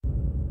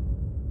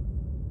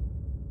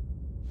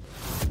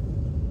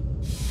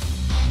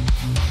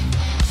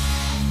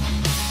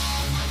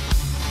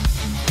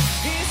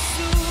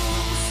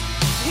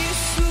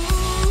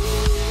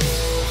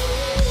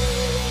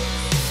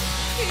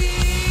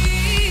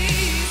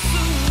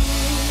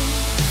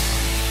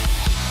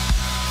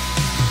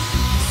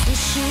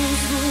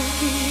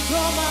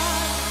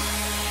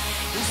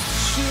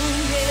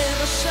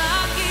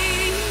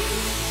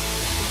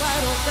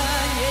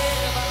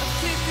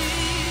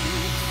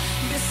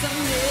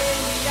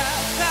сомнения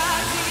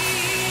ходи.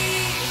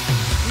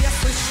 Я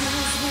слышу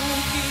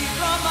звуки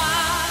грома,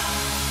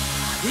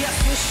 я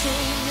слышу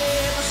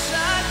небо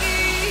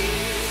шаги,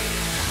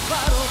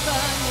 ворота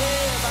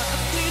неба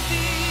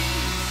открыты,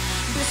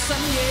 без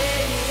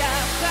сомнения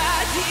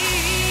ходи.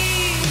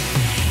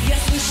 Я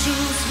слышу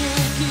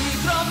звуки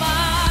грома,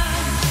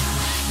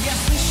 я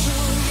слышу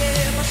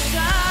небо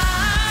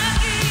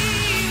шаги,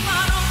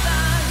 ворота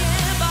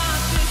неба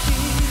открыты,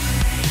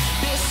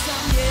 без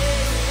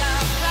сомнения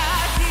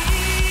ходи.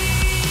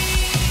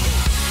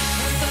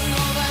 Это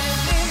новое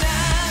время,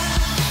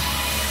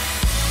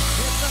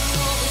 это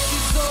новый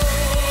сезон,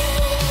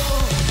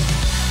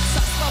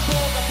 Царство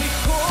Бога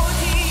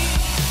приходит,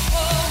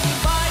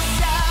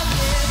 улыбайся в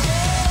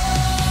Него.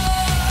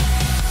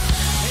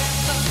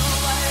 Это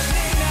новое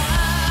время,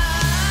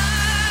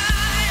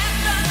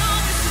 это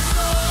новый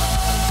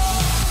сезон,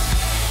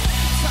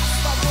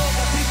 Царство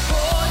Бога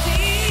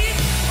приходит,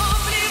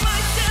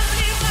 вливайся,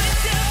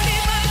 вливайся,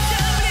 вливайся,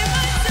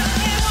 вливайся в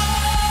Него.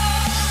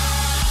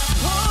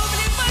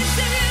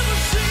 Вливайся в Его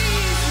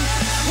жизнь,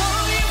 в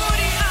Его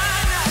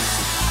реальность.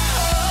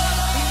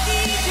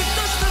 Види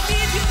то, что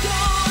видит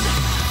Он,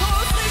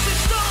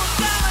 слышишь, что Он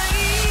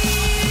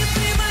говорит.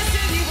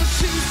 Вливайся в Его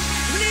жизнь,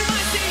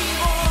 вливайся в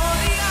Его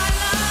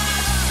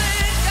реальность.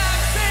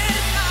 Церковь,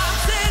 церковь,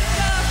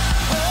 церковь.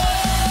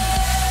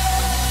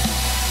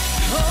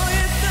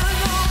 Это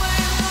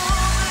новое,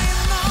 новое,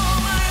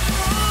 новое,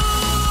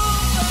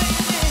 новое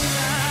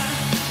время.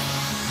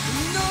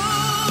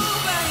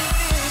 Новое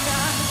время.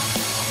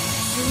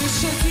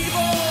 Слышать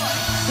Его,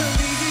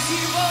 видеть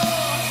Его.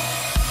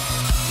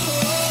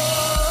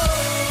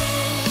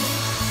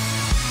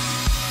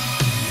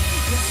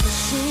 Я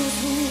слышу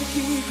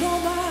звуки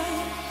грома,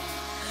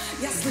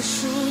 я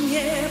слышу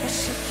небо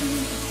шаги,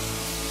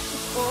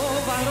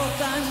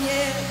 ворота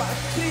неба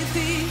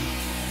открыты,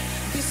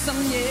 без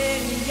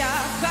сомнения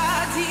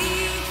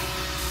ходи.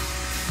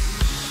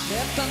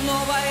 Это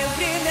новое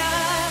время,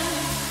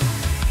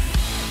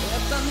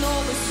 это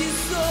новый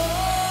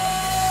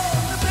сезон.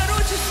 Мы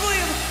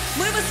пророчествуем,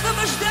 мы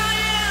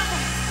высвобождаем.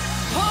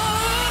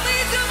 Мы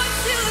идем от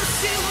силы в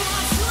силу,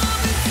 от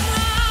славы в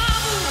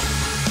славу.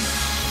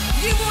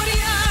 Его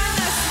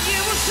реальность,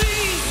 Его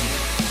жизнь,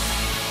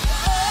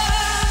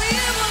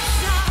 Его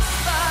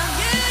царство,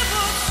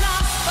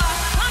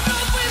 оно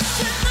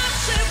выше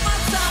нашего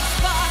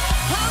царства,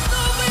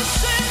 оно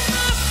выше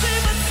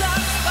нашего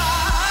царства.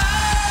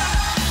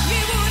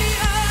 Его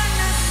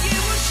реальность,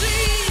 Его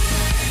жизнь,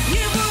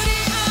 Его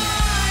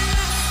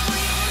реальность,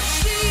 Его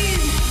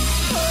жизнь.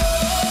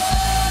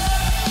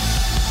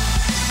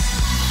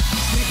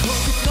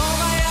 Приходит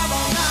новая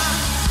волна,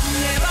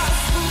 небо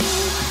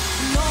звук,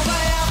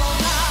 новая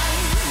волна,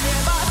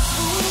 небо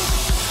звук,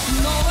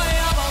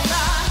 новая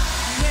волна,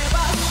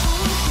 небо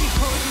звук.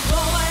 Приходит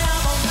новая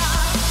волна,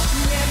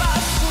 небо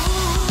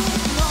звук,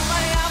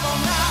 новая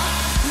волна,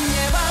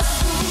 небо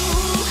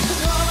звук,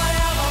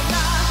 новая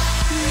волна,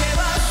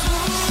 небо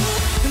звук,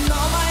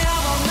 новая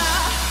волна,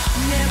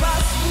 небо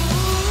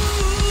звук.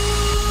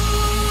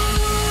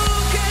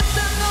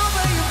 Это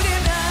новое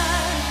время,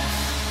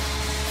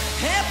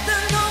 это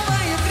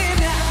новое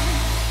время.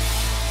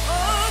 О,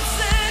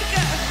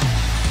 церковь,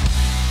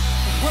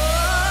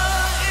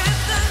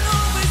 это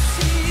новый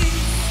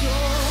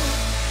сезон,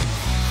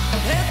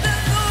 это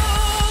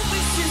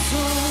новый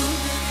сезон,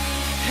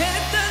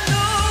 это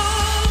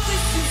новый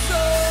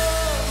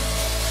сезон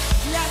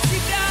для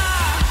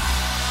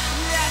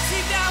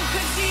тебя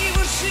входи в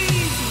его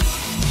жизнь.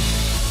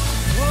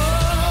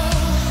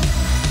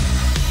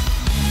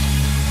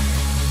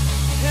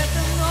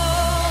 Это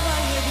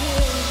новое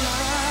время.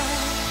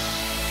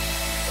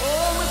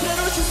 Мы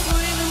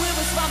пророчествуем, и мы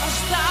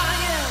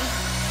высвобождаем.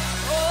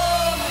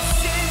 На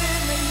север,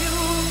 на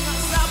юг, на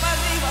запад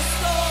и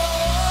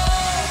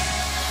восток.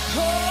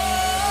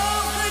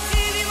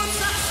 Входи в Его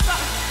царство,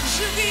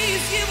 живи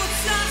из Его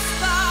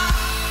царства.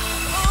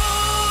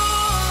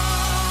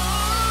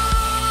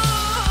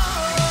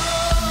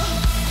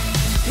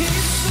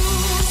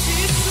 Иисус,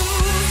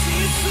 Иисус,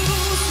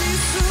 Иисус,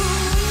 Иисус,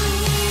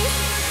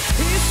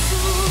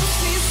 Иисус,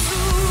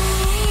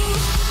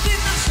 Иисус. Ты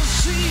наша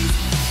жизнь,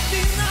 Ты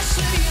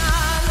наша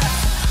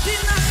реальность, Ты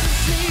наша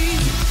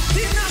жизнь,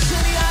 Ты наша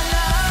реальность.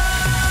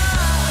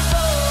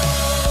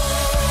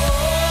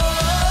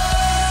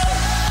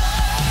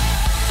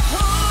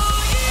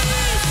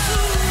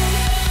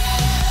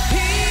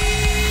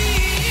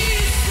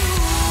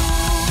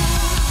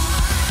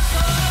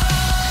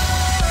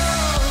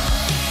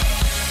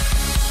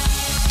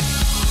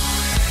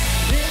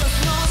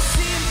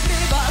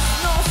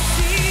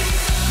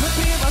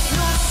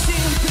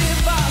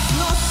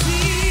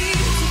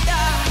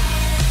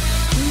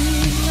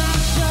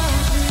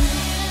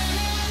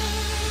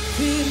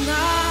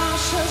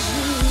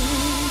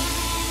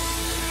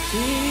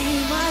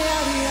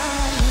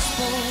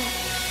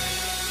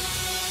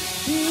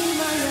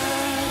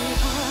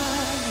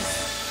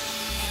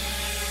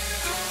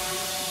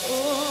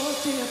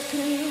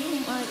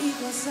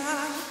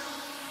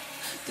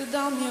 Ты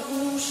дал мне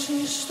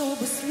уши,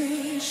 чтобы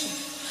слышать,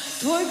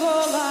 Твой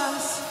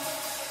голос,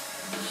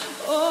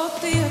 о,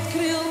 Ты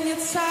открыл мне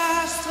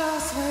царство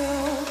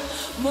свое,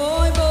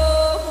 мой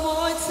Бог,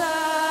 мой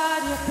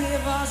Царь, я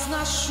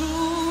превозношу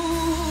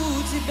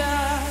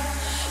Тебя,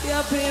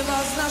 я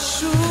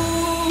превозношу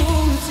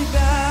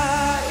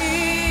Тебя,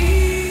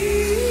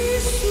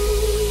 Иисус,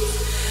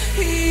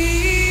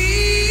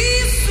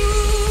 Иисус,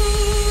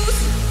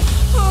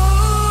 о,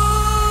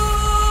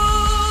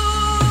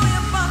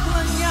 я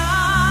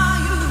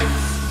поклоняюсь,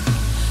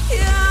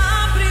 я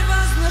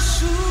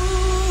превозношу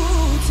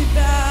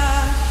Тебя,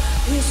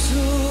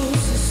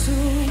 Иисус,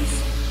 Иисус,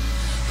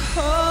 о,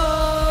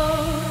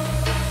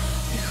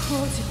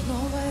 приходит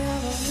новая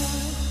волна,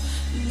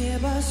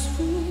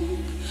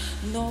 небозвук,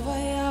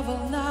 новая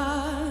волна,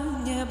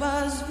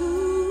 небозвук,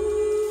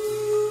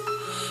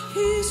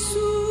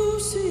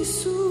 Иисус,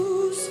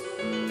 Иисус,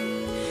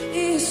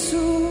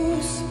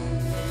 Иисус,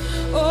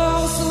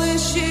 о,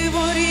 услышь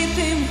его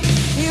ритм,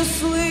 и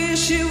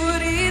услышь его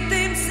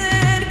ритм,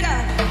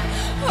 церковь,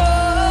 о,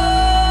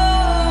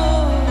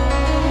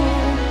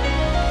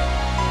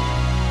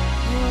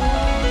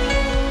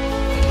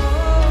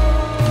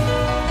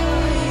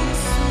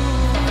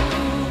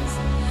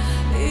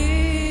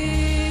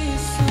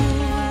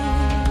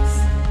 Иисус,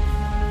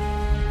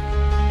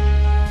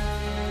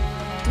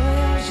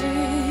 Твоя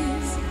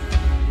жизнь,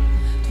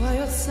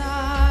 Твое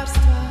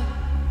царство,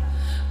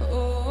 о,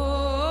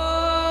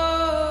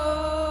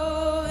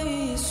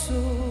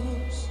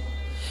 Иисус,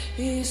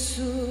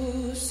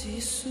 Иисус,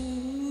 Иисус,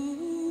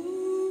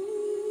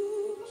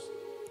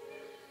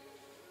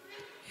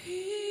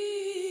 Иисус.